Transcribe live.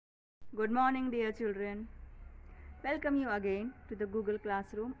Good morning, dear children. Welcome you again to the Google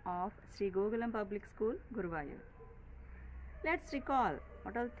Classroom of Sri Gokulam Public School, Guruvayur. Let's recall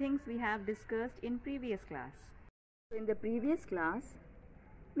what all things we have discussed in previous class. In the previous class,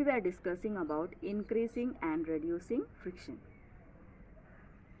 we were discussing about increasing and reducing friction.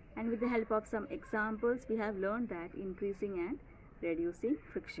 And with the help of some examples, we have learned that increasing and reducing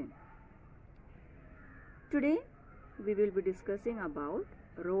friction. Today, we will be discussing about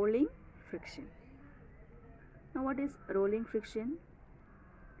rolling friction. Now, what is rolling friction?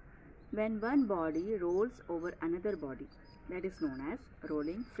 When one body rolls over another body, that is known as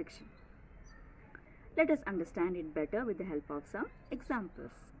rolling friction. Let us understand it better with the help of some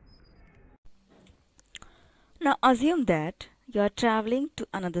examples. Now assume that you are traveling to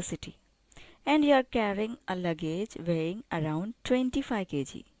another city and you are carrying a luggage weighing around 25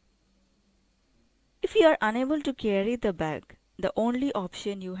 kg. If you are unable to carry the bag, the only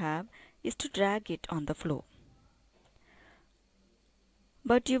option you have is to drag it on the floor.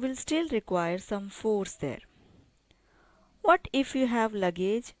 But you will still require some force there. What if you have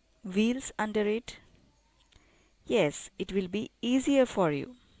luggage wheels under it? Yes, it will be easier for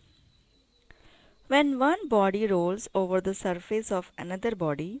you. When one body rolls over the surface of another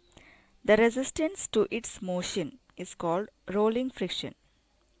body, the resistance to its motion is called rolling friction.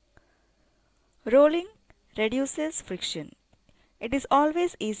 Rolling reduces friction. It is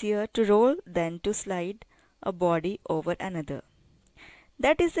always easier to roll than to slide a body over another.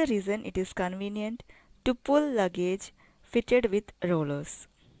 That is the reason it is convenient to pull luggage fitted with rollers.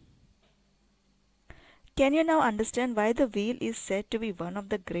 Can you now understand why the wheel is said to be one of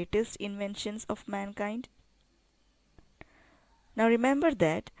the greatest inventions of mankind? Now remember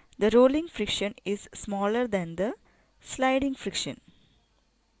that the rolling friction is smaller than the sliding friction.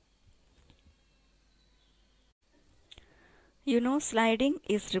 You know, sliding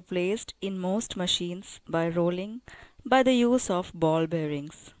is replaced in most machines by rolling by the use of ball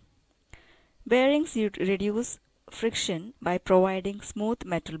bearings. Bearings reduce friction by providing smooth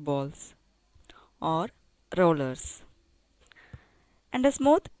metal balls or rollers and a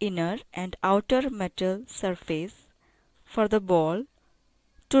smooth inner and outer metal surface for the ball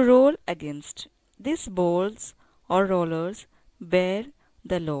to roll against. These balls or rollers bear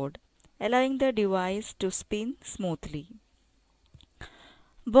the load, allowing the device to spin smoothly.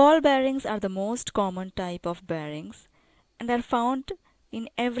 Ball bearings are the most common type of bearings and are found in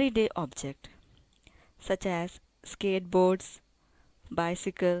everyday objects such as skateboards,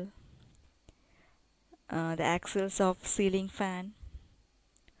 bicycle, the axles of ceiling fan.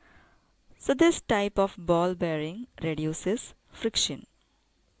 So this type of ball bearing reduces friction.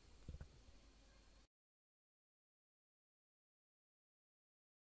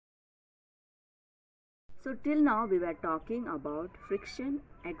 So till now we were talking about friction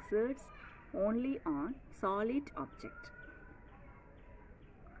exerts only on solid object.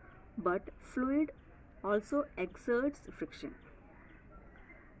 But fluid also exerts friction.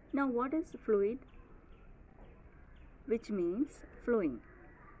 Now what is fluid? Which means flowing.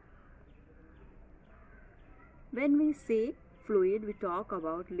 When we say fluid, we talk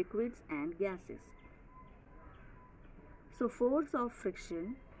about liquids and gases. So force of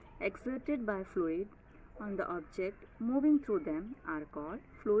friction exerted by fluid on the object moving through them are called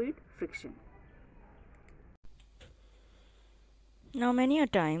fluid friction. Now many a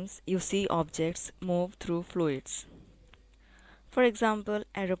times you see objects move through fluids. For example,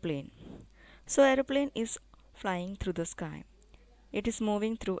 aeroplane. So aeroplane is flying through the sky. It is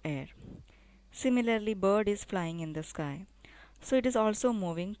moving through air. Similarly, bird is flying in the sky. So it is also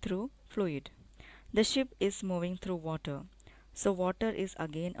moving through fluid. The ship is moving through water. So water is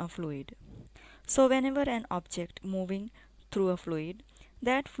again a fluid. So whenever an object moving through a fluid,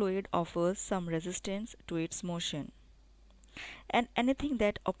 that fluid offers some resistance to its motion. And anything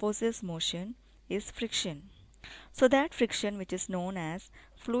that opposes motion is friction. So that friction which is known as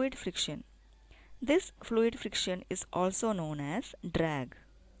fluid friction. This fluid friction is also known as drag.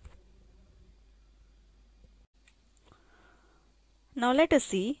 Now let us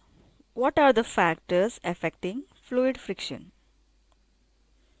see what are the factors affecting fluid friction.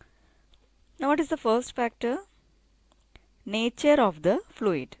 Now what is the first factor? Nature of the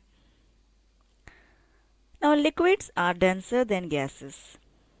fluid. Now liquids are denser than gases.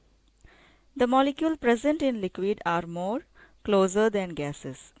 The molecules present in liquid are more closer than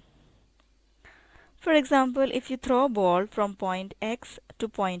gases. For example, if you throw a ball from point X to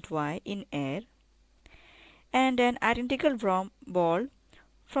point Y in air and an identical ball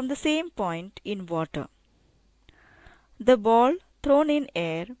from the same point in water, the ball thrown in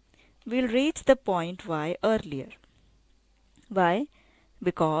air will reach the point Y earlier. Why?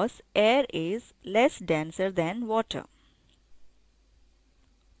 because air is less denser than water.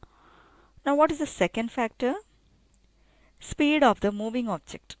 Now what is the second factor? Speed of the moving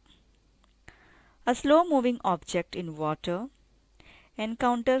object. A slow moving object in water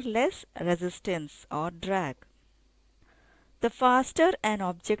encounters less resistance or drag. The faster an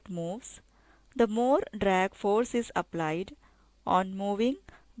object moves, the more drag force is applied on moving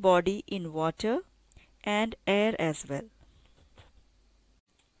body in water and air as well.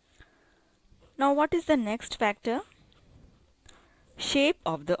 Now what is the next factor? Shape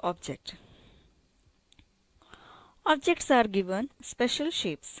of the object. Objects are given special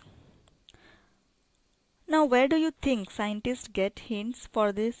shapes. Now where do you think scientists get hints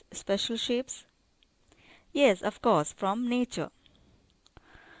for these special shapes? Yes, of course, from nature.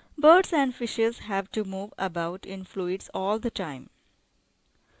 Birds and fishes have to move about in fluids all the time.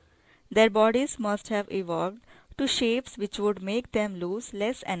 Their bodies must have evolved to shapes which would make them lose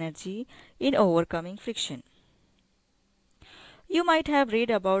less energy in overcoming friction. You might have read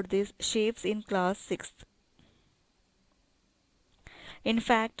about these shapes in class 6th. In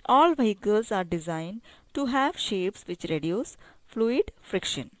fact, all vehicles are designed to have shapes which reduce fluid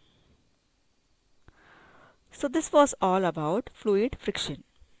friction. So this was all about fluid friction.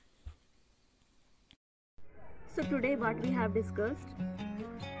 So today what we have discussed?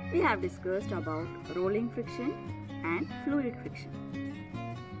 We have discussed about rolling friction and fluid friction.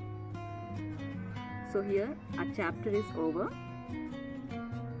 So here our chapter is over.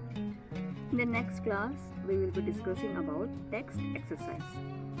 In the next class we will be discussing about text exercise.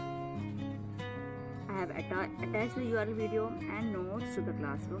 I have attached the URL video and notes to the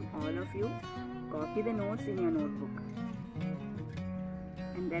classroom. All of you copy the notes in your notebook.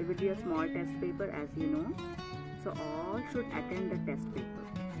 And there will be a small test paper, as you know. So all should attend the test paper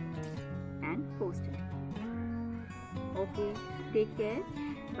and post it. Okay, take care.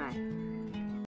 Bye.